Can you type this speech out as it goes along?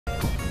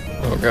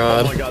Oh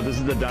god. Oh my god, this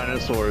is the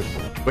dinosaurs.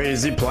 Wait,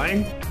 is he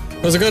playing?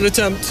 It was a good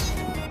attempt.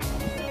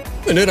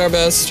 We did our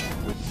best.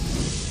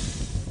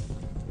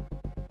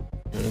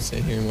 I'm gonna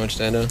sit here and watch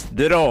Dino.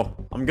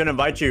 Ditto, I'm gonna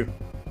invite you.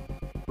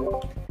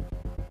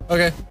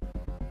 Okay.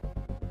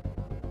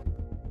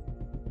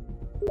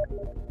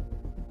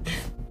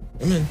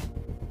 Come in.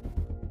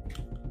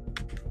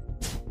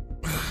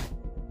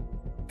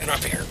 Get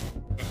up here.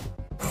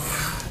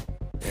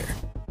 There.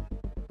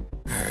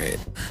 Alright.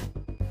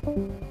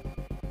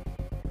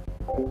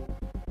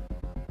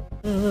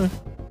 What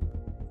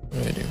do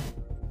I do?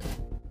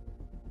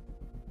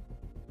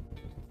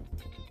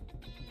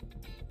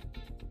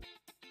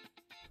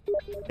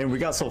 And we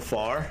got so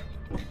far.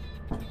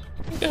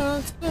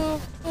 Got so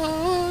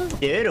far.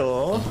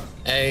 Ditto.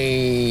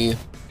 Hey.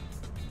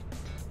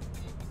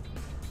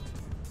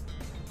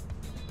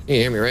 You can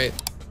hear me, right?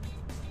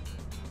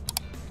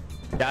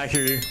 Yeah, I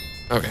hear you.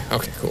 Okay,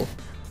 okay, cool.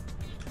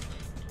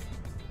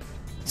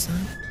 It's not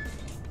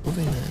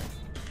moving that.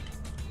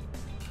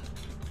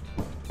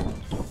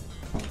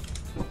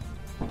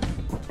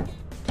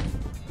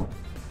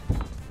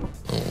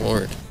 Oh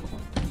Lord.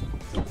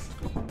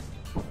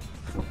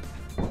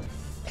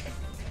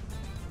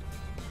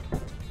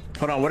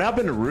 Hold on, what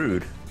happened to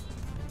Rude?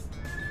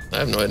 I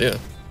have no idea.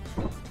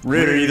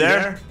 Rude, are you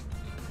there?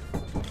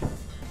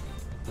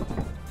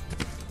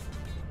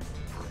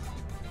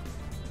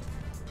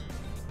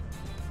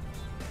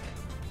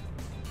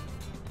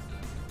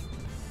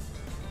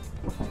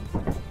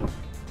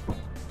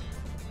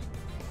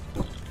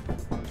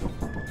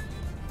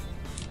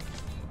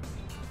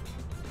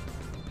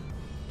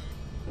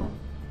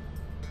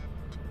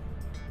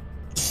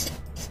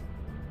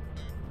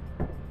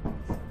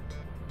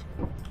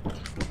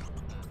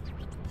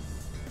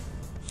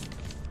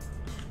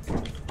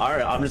 All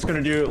right, I'm just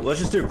gonna do. Let's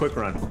just do a quick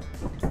run.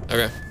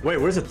 Okay. Wait,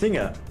 where's the thing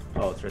at?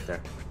 Oh, it's right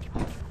there.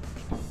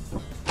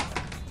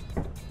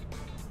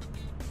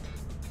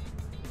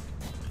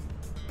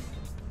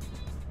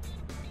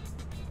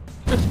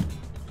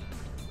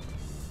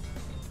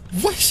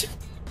 What?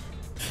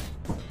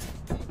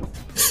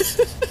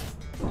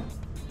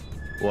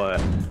 What?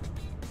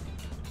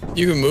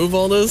 You can move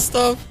all this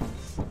stuff?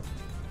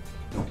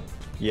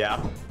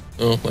 Yeah.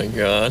 Oh my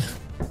god.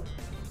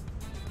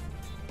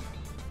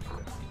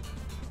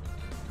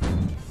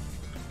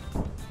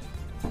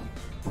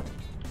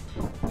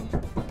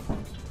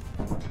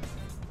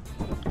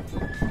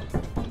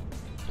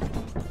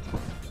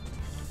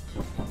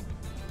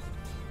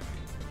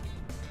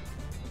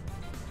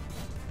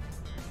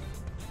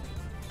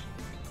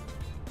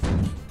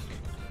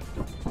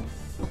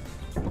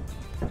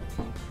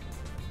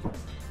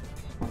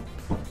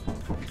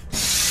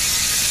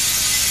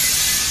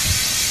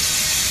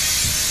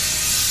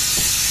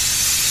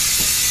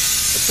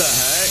 What the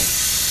heck?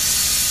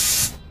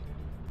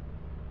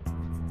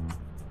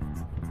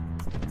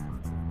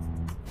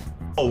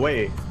 Oh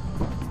wait.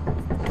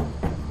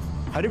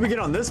 How did we get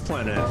on this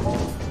planet? I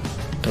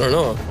don't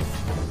know.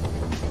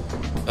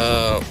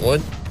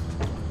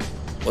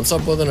 What's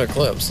up with an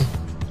eclipse?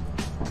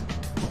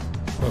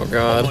 Oh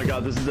god. Oh my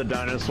god, this is the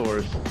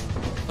dinosaurs.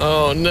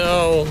 Oh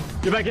no.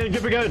 Get back in,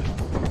 get back in.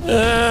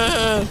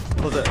 Ah.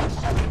 What's it?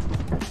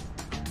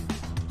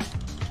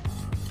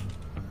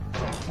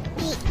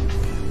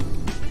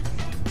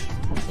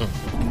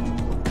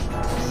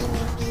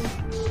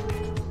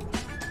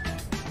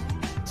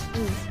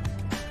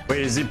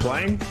 Wait, is he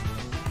playing?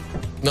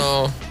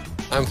 No,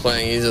 I'm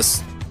playing. He's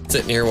just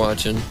sitting here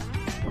watching.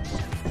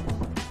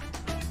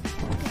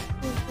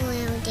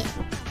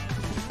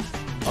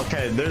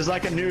 Okay, there's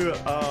like a new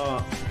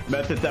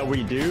method that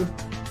we do,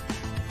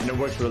 and it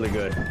works really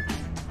good.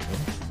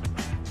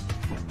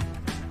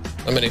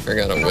 Somebody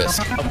forgot a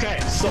whisk.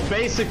 Okay, so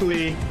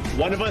basically,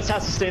 one of us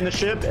has to stay in the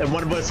ship, and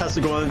one of us has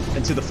to go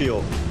into the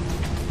field.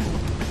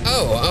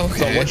 Oh,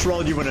 okay. So which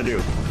role do you want to do?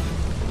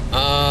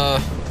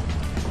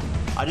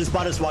 I just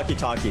bought us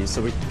walkie-talkies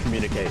so we can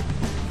communicate.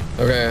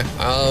 Okay,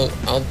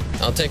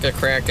 I'll take a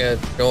crack at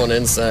going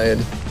inside.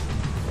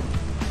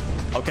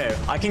 Okay,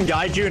 I can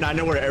guide you, and I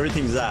know where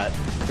everything's at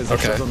because it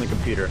Okay. shows on the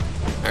computer.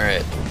 All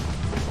right.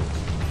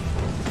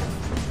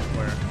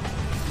 Where?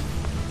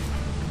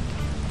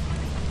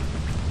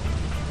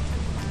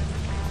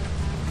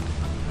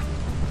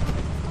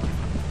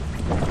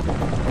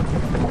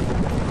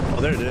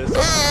 Oh, there it is.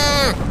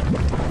 Ah!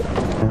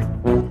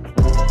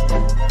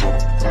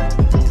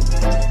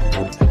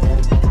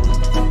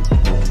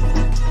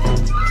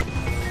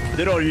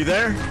 Ditto, are you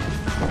there?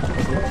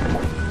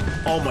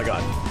 Oh my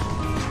god.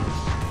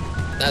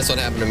 That's what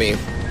happened to me,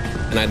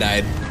 and I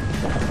died.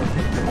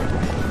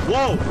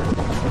 Whoa!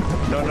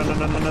 No, no, no,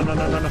 no, no, no, no,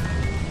 no, no, no.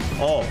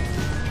 Oh.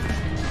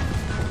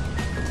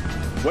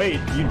 Wait,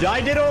 you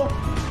died, Ditto?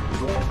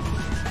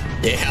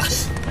 Yeah.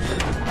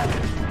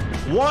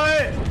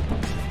 What?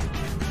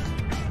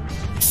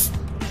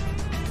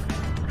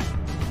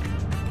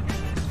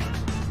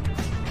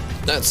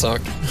 That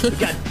sucked. We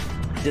got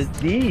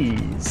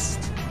diseased.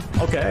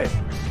 Okay.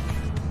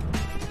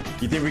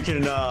 You think we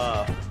can do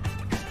a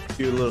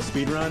little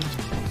speed run?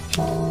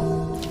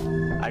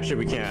 Actually,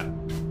 we can't.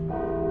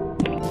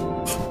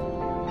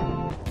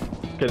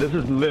 Okay, this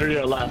is literally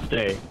our last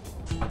day.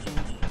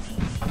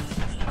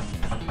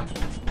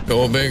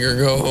 Go big or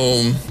go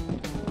home.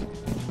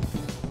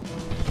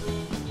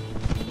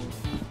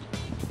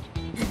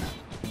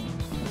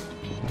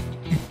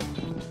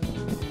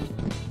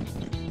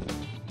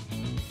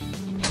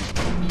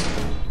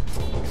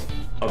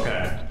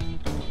 Okay.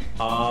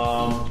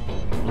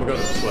 We'll go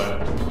this way.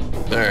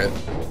 All right.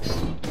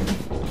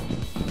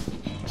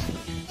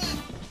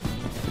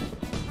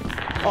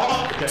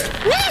 Oh, okay.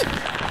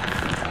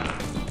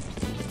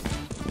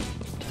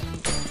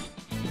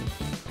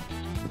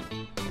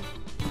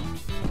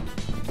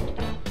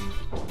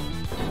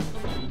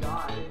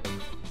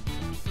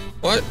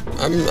 What?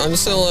 I'm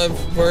still alive.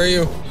 Where are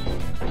you?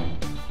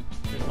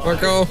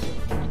 Marco?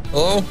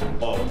 Hello?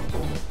 Oh.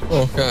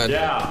 Oh god.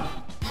 Yeah.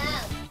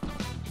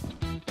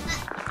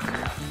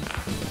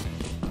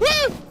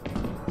 Woo!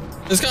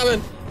 It's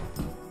coming.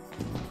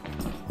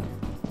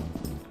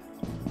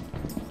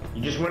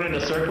 You just went in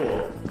a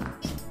circle.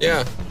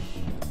 Yeah.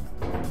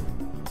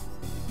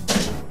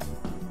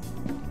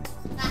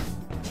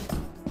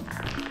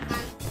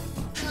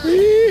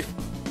 Whee!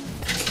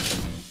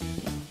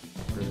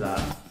 Where's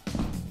that?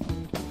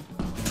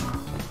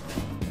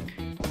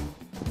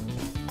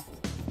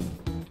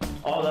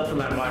 Oh, that's a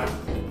landmine.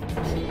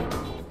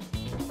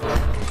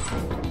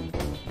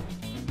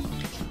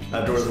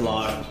 That door's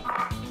locked.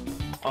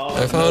 Oh,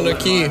 I found a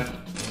key.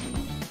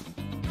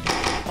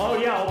 Oh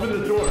yeah,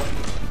 open the door.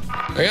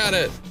 I got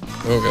it.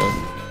 Okay.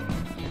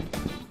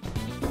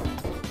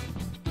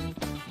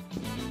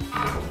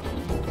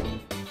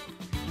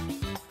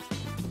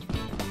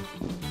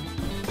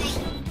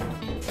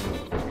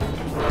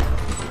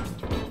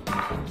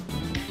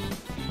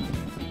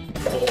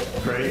 Oh,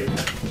 great.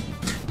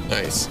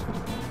 Nice.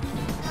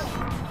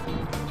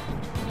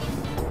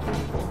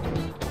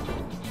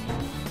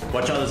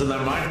 Watch out, there's a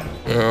landmine.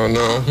 Oh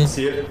no.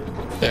 See it?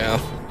 Yeah.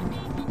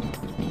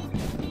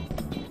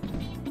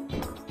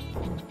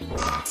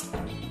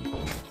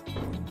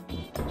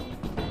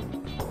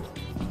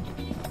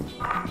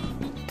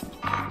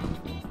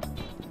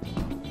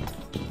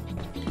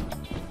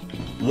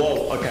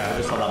 Whoa, okay, I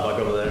just saw that bug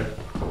over there.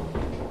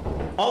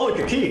 Oh, look,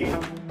 a key.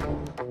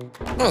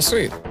 Oh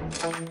sweet.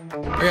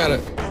 I got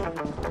it.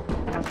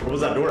 What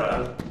was that door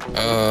at?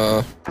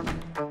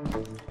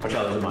 Watch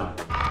out, there's a mine.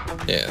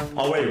 Yeah.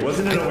 Oh wait,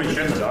 wasn't it over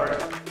here in the dark?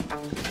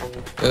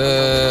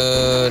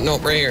 No,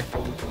 right here.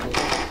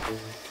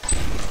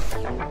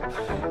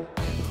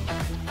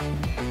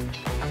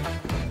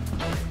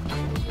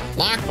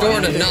 Locked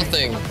door to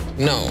nothing.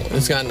 No,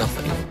 it's got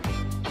nothing.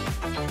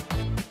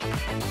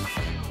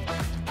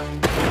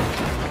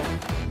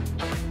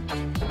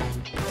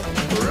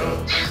 For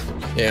real?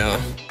 Yeah.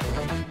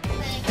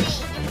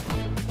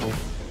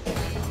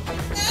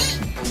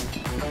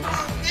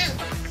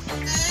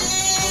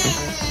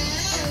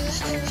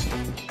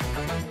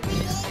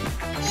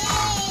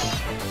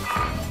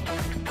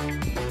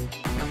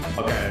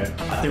 Okay,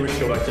 I think we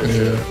should go back to the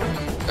ship.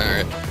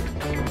 Alright.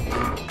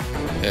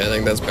 Yeah, I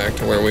think that's back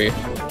to where we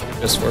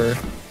just were.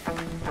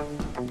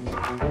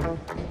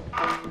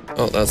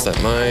 Oh, that's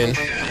that mine.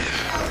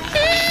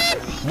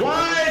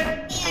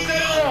 What?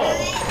 No!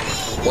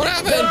 What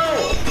happened?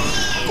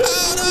 No!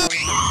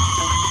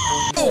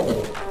 Oh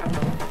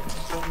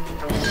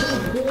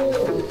no!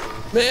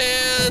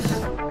 Man!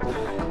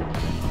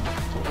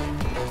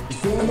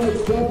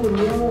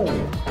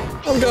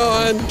 I'm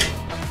going.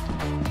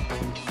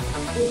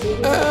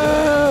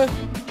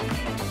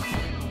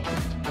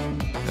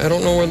 I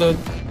don't know where the...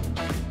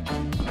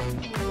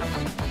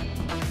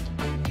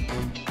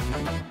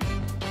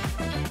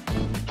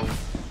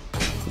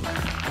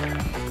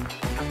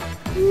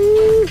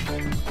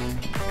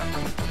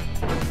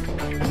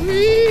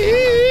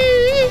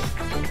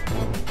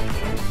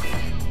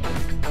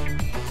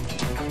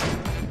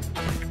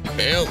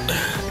 Failed.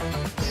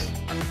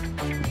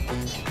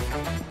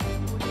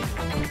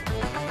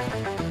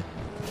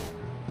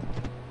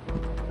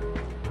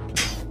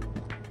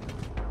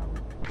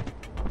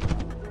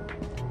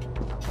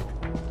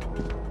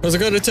 It was a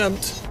good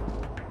attempt.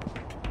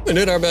 We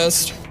did our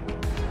best.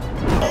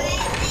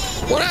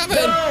 What happened?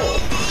 No!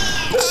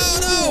 Oh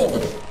no!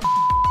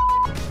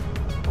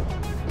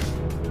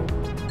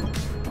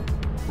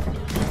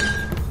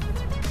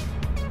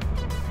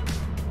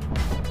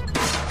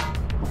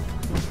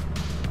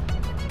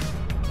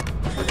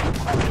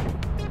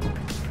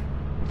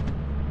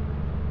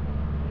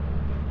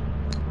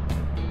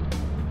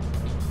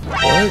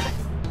 What?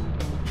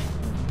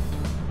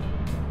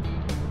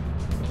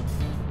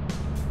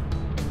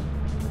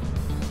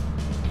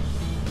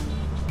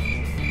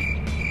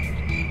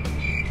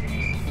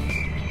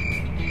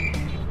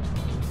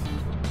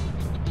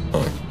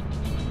 Oh.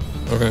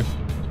 Okay.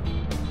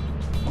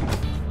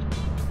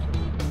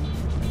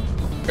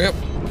 Yep.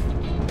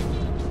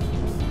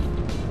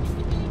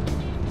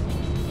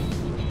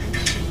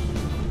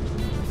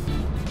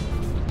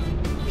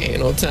 Ain't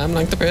no time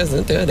like the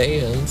present to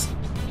dance.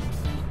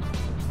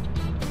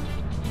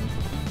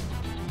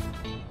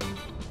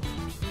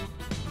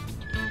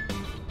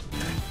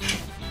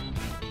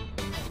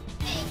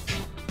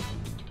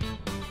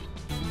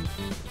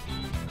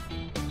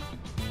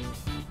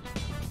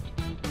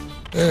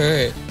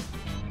 Alright.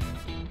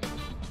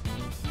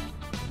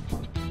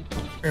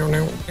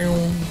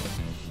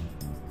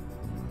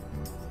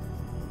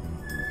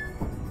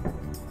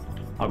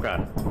 Okay.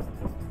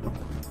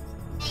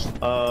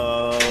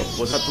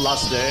 Was that the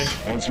last day?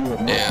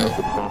 Yeah.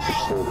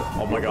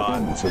 Oh my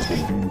god.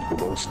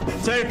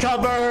 Take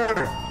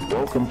cover!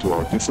 Welcome to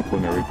our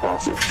disciplinary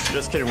process.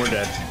 Just kidding, we're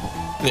dead.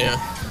 Yeah.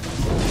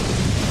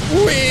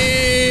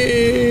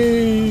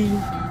 Whee!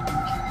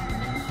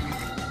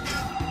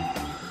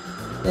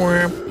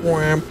 Whap,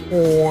 whap,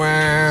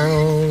 wow.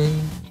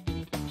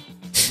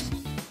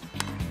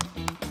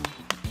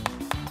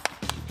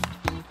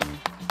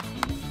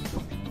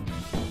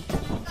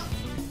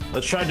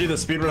 Let's try to do the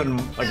speedrun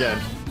again.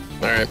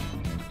 Alright.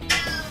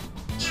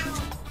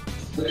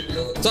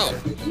 So,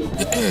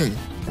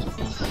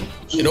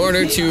 in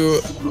order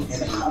to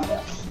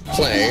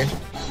play,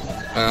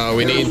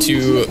 we need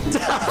to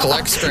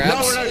collect scraps.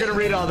 No, we're not gonna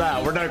read all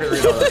that. We're not gonna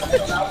read all that.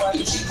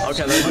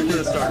 Okay, let's get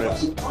it started.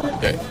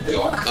 Okay.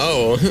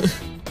 Oh.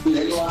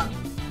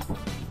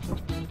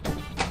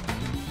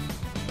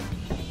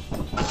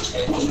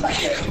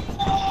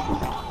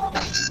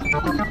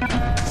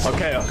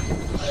 Okay,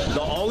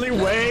 the only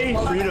way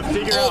for you to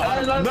figure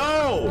out—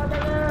 No!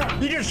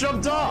 You just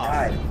jumped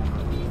off!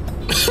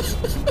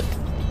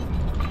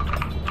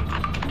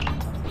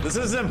 This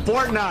isn't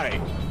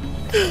Fortnite!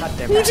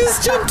 We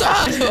just jumped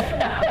off!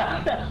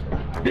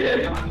 Are you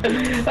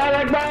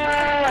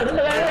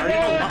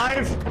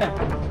alive?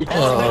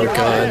 Oh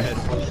god.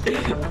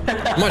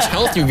 How much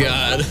health you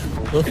got?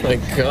 Oh my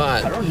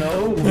god. I don't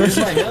know. Where's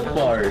my health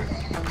bar?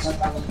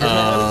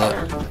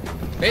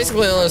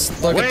 Basically, let's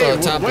look at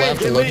the top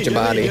left and look at your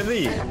body. Get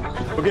Lee.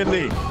 Go get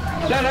Lee.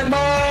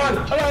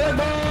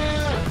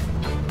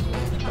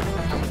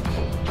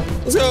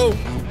 Let's go!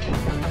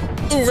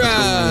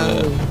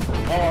 Hoorah!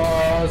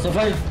 Oh, so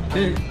fine.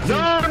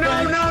 No!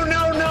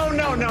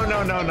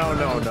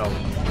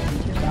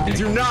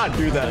 Do not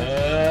do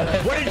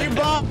that. What did you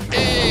buy?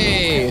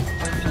 Hey!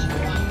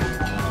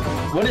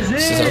 What is Some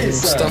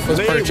this? stuff was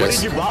Lee, what did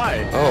purchased. you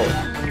buy? Oh.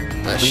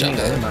 Shut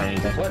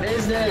up. What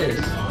is this?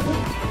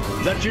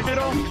 Is that you,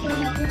 Fiddle?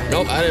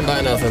 Nope, I didn't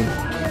buy nothing.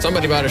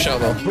 Somebody bought a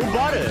shovel. Who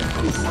bought it?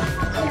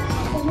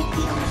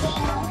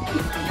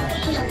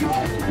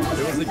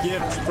 It was a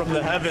gift from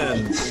the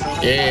heavens.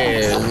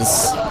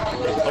 Yes.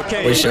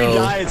 Okay, We if we shall-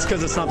 die, it's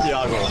because of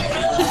Santiago.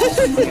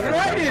 What did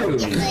I do?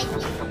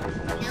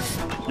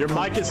 Your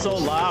mic is so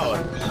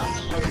loud.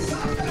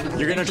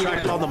 You're gonna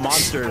attract all the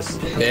monsters.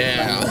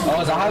 Yeah.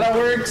 Oh, is that how that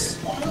works?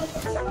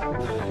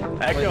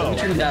 Echo.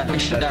 Turn that.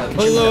 Shut up.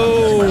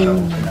 Hello.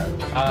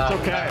 It's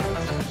okay.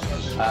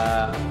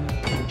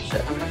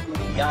 Shit.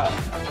 Yeah.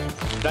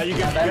 Now you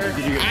get better?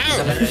 Did you get Ow.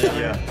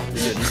 Yeah,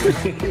 you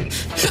did.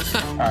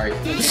 Alright.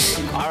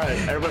 Alright,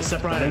 everybody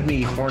step right Make in.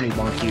 me horny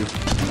bonk you.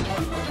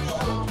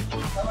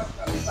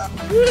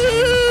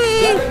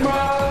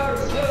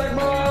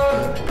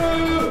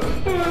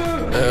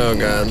 Oh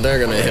god, they're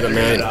gonna hit him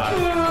right.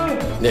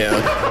 Yeah.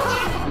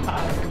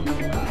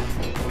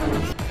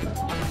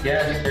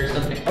 Yeah, there's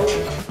something. Oh!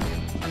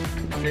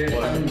 There's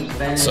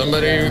something.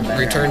 Somebody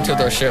return to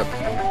the ship.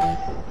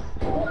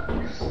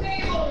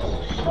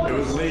 It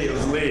was Lee, it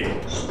was Lee.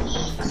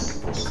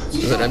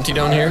 Is it empty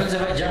down What here? happens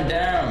if I jump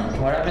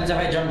down? What happens if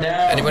I jump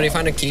down? Anybody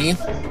find a key?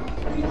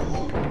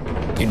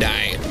 You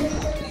die.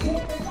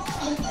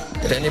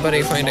 Did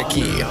anybody find a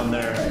key? Down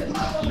there.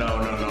 No.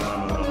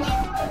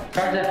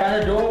 Try to find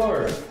a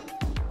door.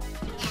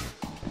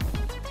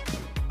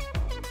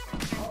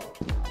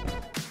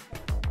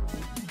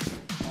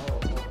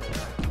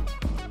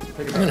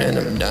 I'm gonna end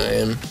up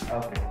dying.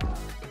 Okay.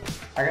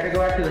 I gotta go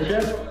back to the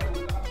ship?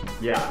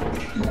 Yeah.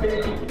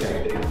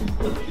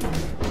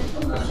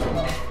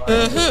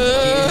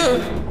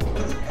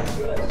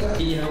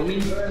 Can you help me?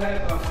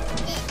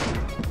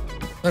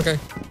 Okay.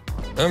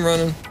 I'm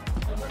running.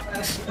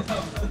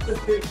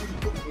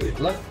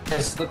 Look,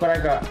 look what I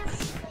got.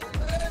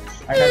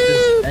 I got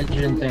this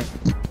engine thing.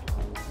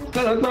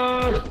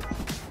 Oh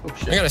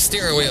shit. I got a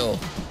steering wheel.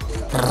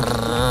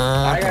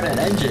 I got an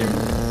engine.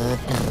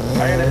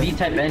 I got a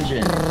V-type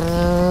engine.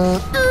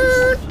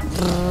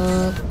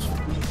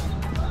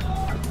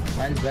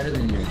 Mine's better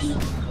than yours.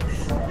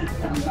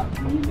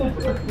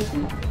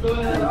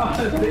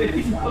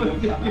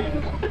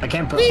 I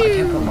can't put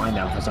mine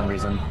down for some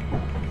reason.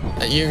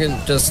 You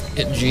can just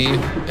hit G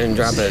and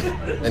drop it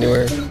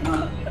anywhere.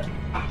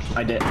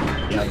 I did.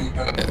 Yeah.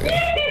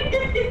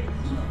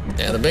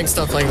 Yeah, the big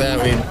stuff like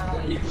that, we...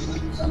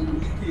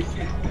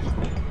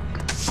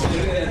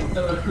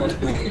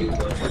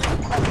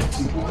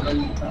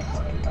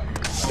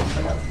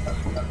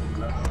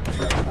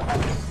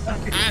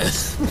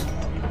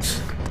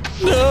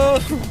 No!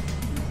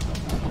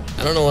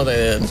 I don't know what I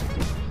did.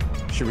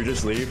 Should we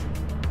just leave?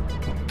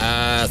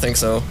 I think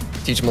so.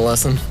 Teach him a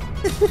lesson.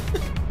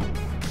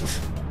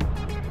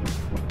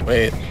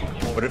 Wait.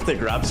 What if they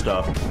grab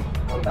stuff?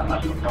 I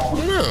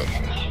don't know.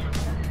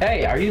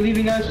 Hey, are you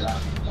leaving us?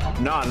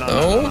 No.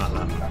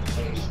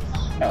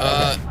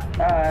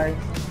 Bye.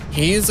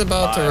 He's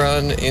about to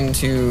run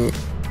into...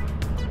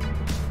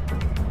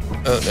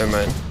 Oh, never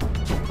mind.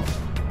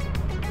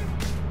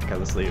 Okay,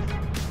 let's leave.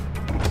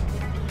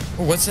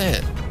 Oh, what's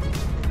that?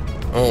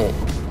 Oh,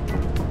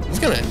 he's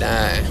gonna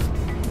die.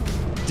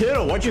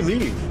 Ditto, why'd you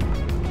leave?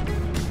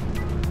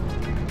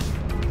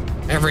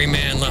 Every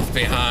man left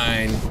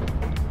behind.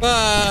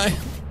 Bye.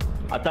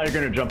 I thought you were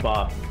gonna jump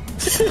off.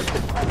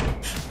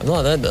 I'm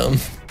not that dumb.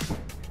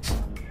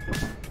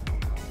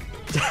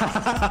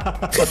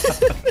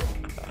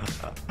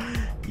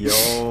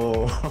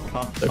 Yo.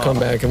 They'll come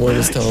back and we'll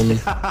just tell them.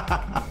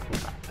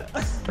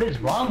 What is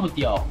wrong with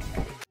y'all?